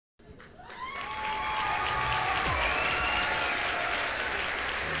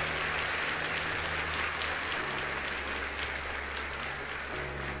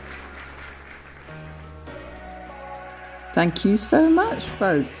Thank you so much,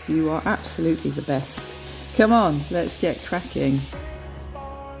 folks. You are absolutely the best. Come on, let's get cracking.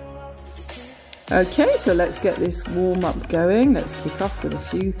 Okay, so let's get this warm up going. Let's kick off with a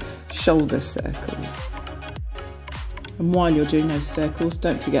few shoulder circles. And while you're doing those circles,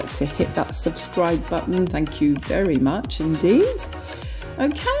 don't forget to hit that subscribe button. Thank you very much indeed.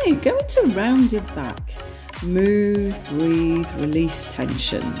 Okay, go into rounded back. Move, breathe, release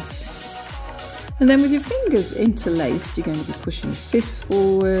tensions. And then with your fingers interlaced, you're going to be pushing your fists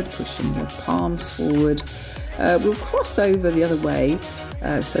forward, pushing your palms forward. We'll cross over the other way,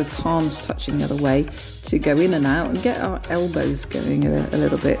 so palms touching the other way, to go in and out and get our elbows going a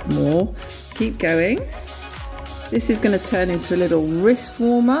little bit more. Keep going. This is going to turn into a little wrist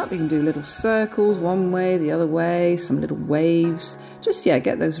warm up. You can do little circles one way, the other way, some little waves. Just, yeah,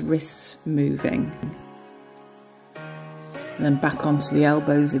 get those wrists moving. And then back onto the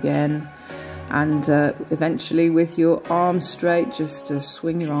elbows again. And eventually with your arms straight, just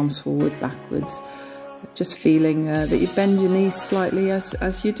swing your arms forward, backwards. Just feeling that you bend your knees slightly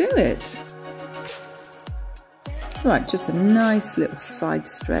as you do it. Right, just a nice little side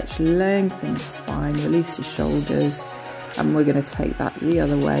stretch, lengthen the spine, release your shoulders. And we're going to take that the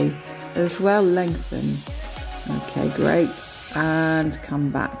other way as well, lengthen. Okay, great. And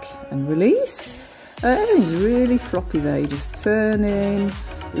come back and release. Everything's really floppy though, you're just turning.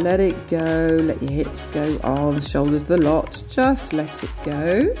 Let it go, let your hips go, arms, shoulders, the lot, just let it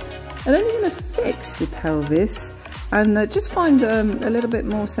go. And then you're going to fix your pelvis and just find a little bit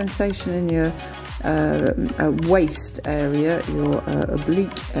more sensation in your waist area, your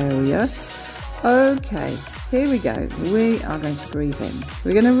oblique area. Okay, here we go. We are going to breathe in.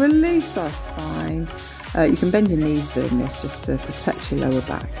 We're going to release our spine. You can bend your knees doing this just to protect your lower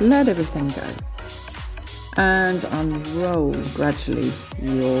back. Let everything go. And unroll gradually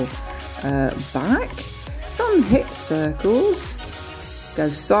your back. Some hip circles. Go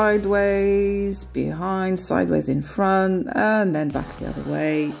sideways, behind, sideways in front, and then back the other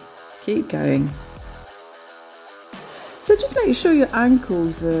way. Keep going. So just make sure your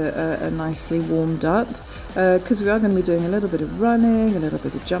ankles are nicely warmed up, because we are going to be doing a little bit of running, a little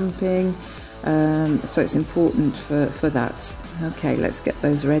bit of jumping, so it's important for that. Okay, let's get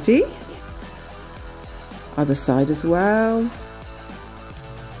those ready. Other side as well.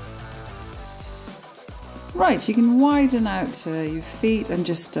 Right, you can widen out your feet and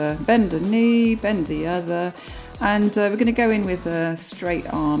just bend a knee, bend the other, and we're going to go in with a straight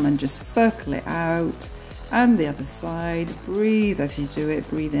arm and just circle it out, and the other side. Breathe as you do it,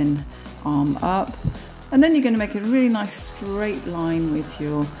 breathe in, arm up, and then you're going to make a really nice straight line with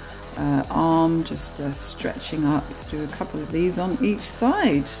your arm, just stretching up. Do a couple of these on each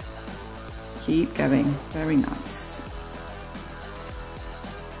side. Keep going, very nice.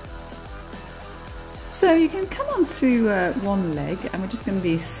 So you can come onto one leg, and we're just going to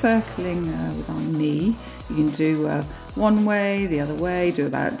be circling with our knee. You can do one way, the other way, do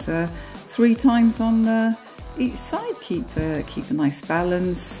about 3 times on each side. Keep a nice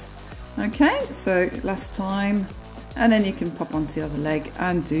balance. Okay, so last time, and then you can pop onto the other leg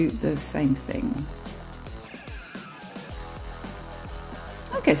and do the same thing.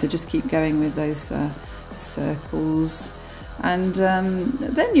 Okay, so just keep going with those circles, and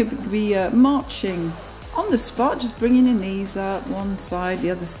then you'll be marching on the spot, just bringing your knees up, one side,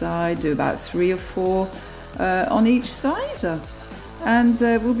 the other side, do about 3 or 4 on each side, and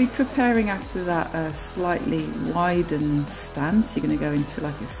we'll be preparing after that slightly widened stance. You're going to go into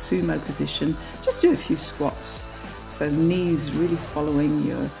like a sumo position, just do a few squats, so knees really following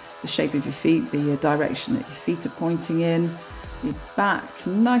the shape of your feet, the direction that your feet are pointing in. Your back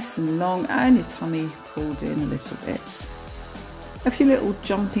nice and long, and your tummy pulled in a little bit. A few little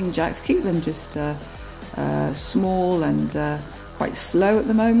jumping jacks, keep them just small and quite slow at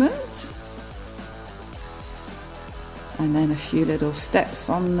the moment. And then a few little steps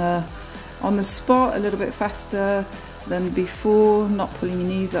on the spot, a little bit faster than before, not pulling your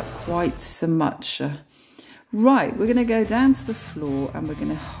knees up quite so much. Right, we're going to go down to the floor and we're going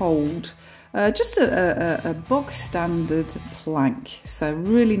to hold just a box standard plank. So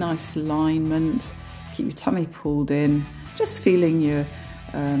really nice alignment. Keep your tummy pulled in, just feeling your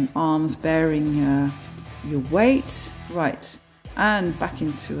arms bearing your weight. Right, and back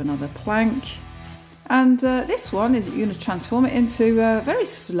into another plank. And this one is, you're going to transform it into a very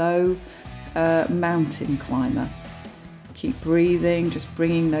slow mountain climber. Keep breathing, just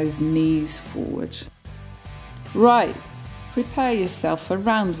bringing those knees forward. Right, prepare yourself for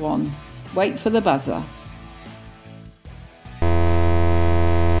round 1. Wait for the buzzer.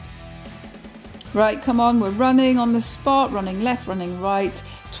 Right, come on, we're running on the spot, running left, running right.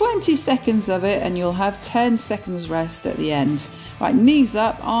 20 seconds of it and you'll have 10 seconds rest at the end. Right, knees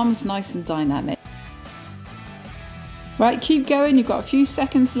up, arms nice and dynamic. Right, keep going, you've got a few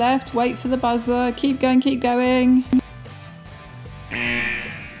seconds left, wait for the buzzer, keep going, keep going.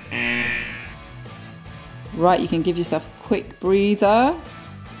 Right, you can give yourself a quick breather.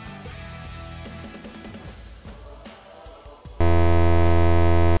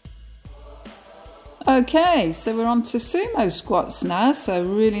 Okay, so we're on to sumo squats now. So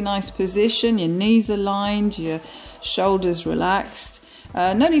really nice position, your knees aligned, your shoulders relaxed.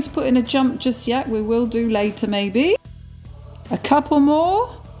 No need to put in a jump just yet, we will do later maybe. A couple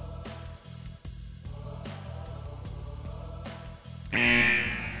more.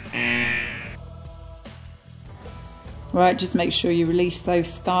 Right, just make sure you release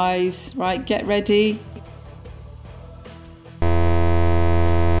those thighs. Right, get ready.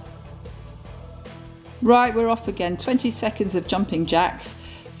 Right, we're off again. 20 seconds of jumping jacks.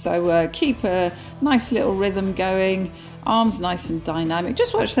 So keep a nice little rhythm going. Arms nice and dynamic.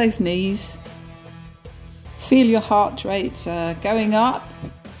 Just watch those knees. Feel your heart rate going up.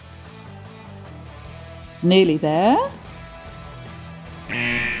 Nearly there.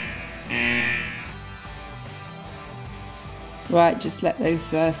 Right, just let those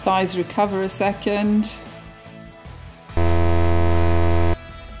thighs recover a second.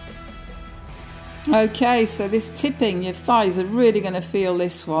 Okay, so this tipping, your thighs are really going to feel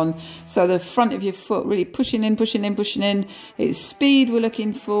this one. So the front of your foot really pushing in, pushing in, pushing in. It's speed we're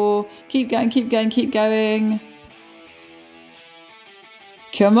looking for. Keep going, keep going, keep going.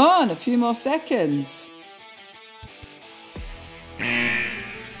 Come on, a few more seconds.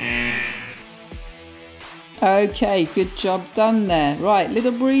 Okay, good job done there. Right,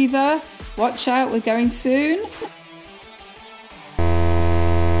 little breather. Watch out, we're going soon.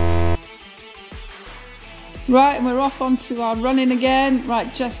 Right, and we're off onto our running again.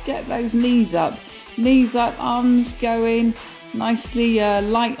 Right, just get those knees up. Knees up, arms going. Nicely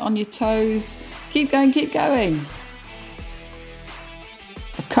light on your toes. Keep going, keep going.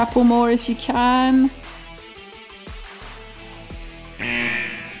 A couple more if you can.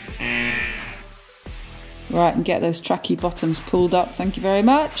 Right, and get those tracky bottoms pulled up. Thank you very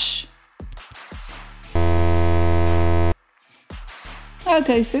much.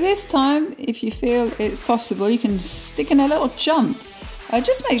 Okay, so this time, if you feel it's possible, you can stick in a little jump.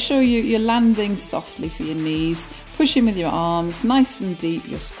 Just make sure you're landing softly for your knees. Push in with your arms, nice and deep,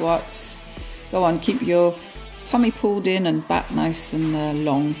 your squats. Go on, keep your tummy pulled in and back nice and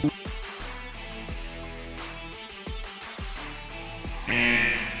long.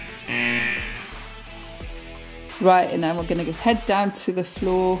 Right, and now we're going to head down to the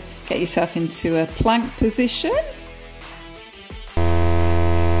floor, get yourself into a plank position.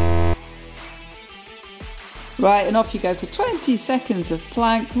 Right, and off you go for 20 seconds of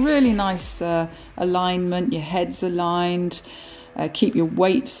plank. Really nice alignment, your head's aligned. Keep your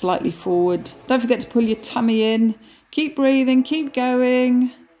weight slightly forward. Don't forget to pull your tummy in. Keep breathing, keep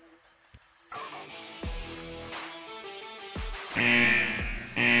going.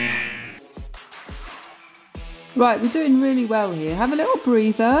 Right, we're doing really well here. Have a little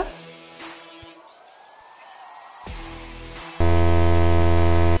breather.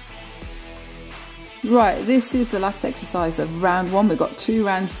 Right, this is the last exercise of round one. We've got 2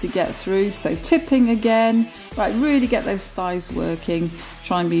 rounds to get through. So tipping again. Right, really get those thighs working.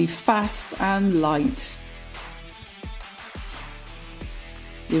 Try and be fast and light.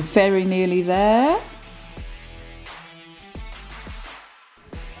 You're very nearly there.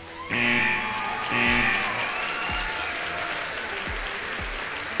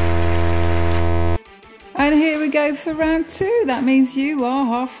 And here we go for round 2. That means you are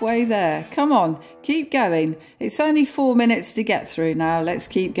halfway there. Come on, keep going. It's only 4 minutes to get through now. Let's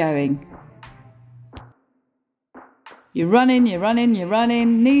keep going. You're running, you're running, you're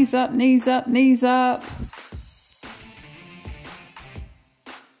running. Knees up, knees up, knees up.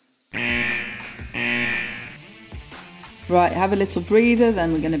 Right, have a little breather.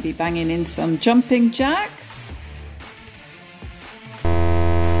 Then we're going to be banging in some jumping jacks.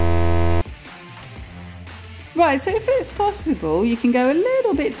 Right, so if it's possible, you can go a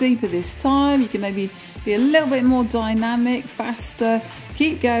little bit deeper this time. You can maybe be a little bit more dynamic, faster.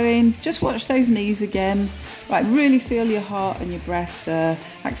 Keep going. Just watch those knees again. Right, really feel your heart and your breath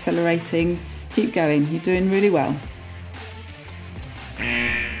accelerating. Keep going. You're doing really well.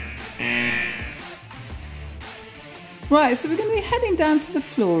 Right, so we're going to be heading down to the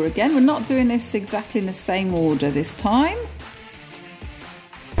floor again. We're not doing this exactly in the same order this time.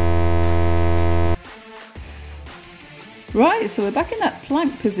 Right, so we're back in that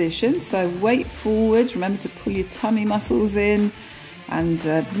plank position, so weight forward, remember to pull your tummy muscles in And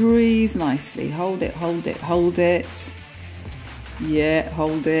breathe nicely. Hold it, hold it, hold it. Yeah,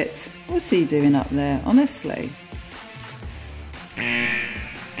 hold it. What's he doing up there, honestly?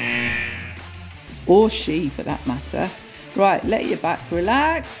 Or she, for that matter. Right, let your back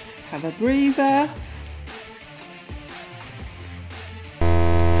relax. Have a breather.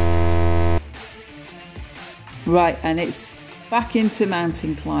 Right, and it's back into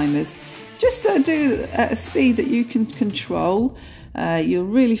mountain climbers. Just do at a speed that you can control. You'll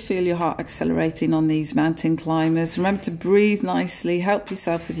really feel your heart accelerating on these mountain climbers. Remember to breathe nicely. Help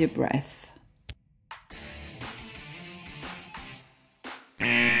yourself with your breath.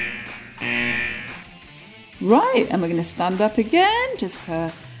 Right, and we're going to stand up again. Just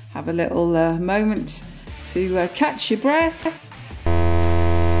have a little moment to catch your breath.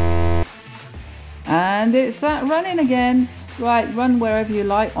 And it's that running again. Right, run wherever you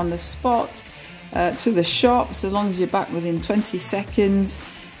like, on the spot, to the shops, as long as you're back within 20 seconds.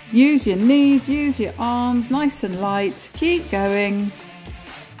 Use your knees, use your arms, nice and light. Keep going.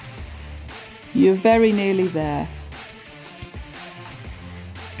 You're very nearly there.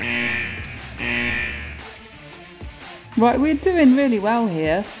 Right, we're doing really well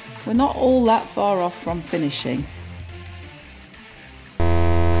here. We're not all that far off from finishing.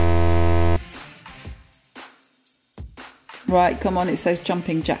 Right, come on, it's those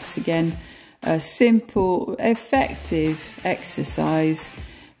jumping jacks again. A simple, effective exercise.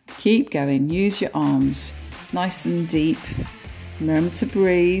 Keep going, use your arms, nice and deep. Remember to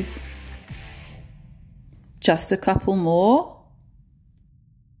breathe. Just a couple more.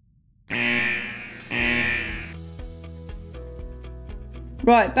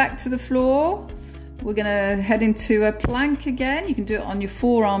 Right, back to the floor. We're gonna head into a plank again. You can do it on your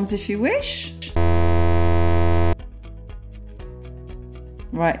forearms if you wish.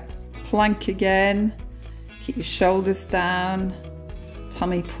 Right, plank again. Keep your shoulders down,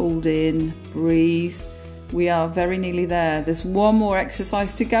 tummy pulled in, breathe. We are very nearly there. There's one more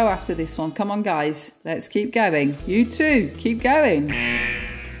exercise to go after this one. Come on, guys, let's keep going. You too, keep going.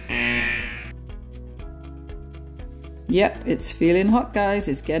 Yep, it's feeling hot, guys.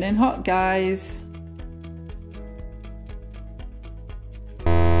 It's getting hot, guys.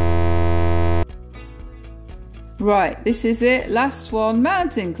 Right, this is it. Last one,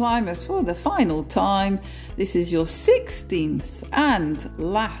 mountain climbers for the final time. This is your 16th and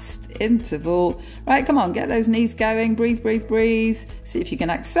last interval. Right, come on, get those knees going. Breathe, breathe, breathe. See if you can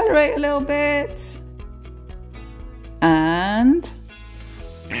accelerate a little bit. And...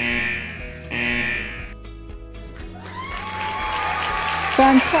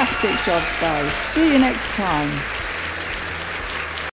 fantastic job, guys. See you next time.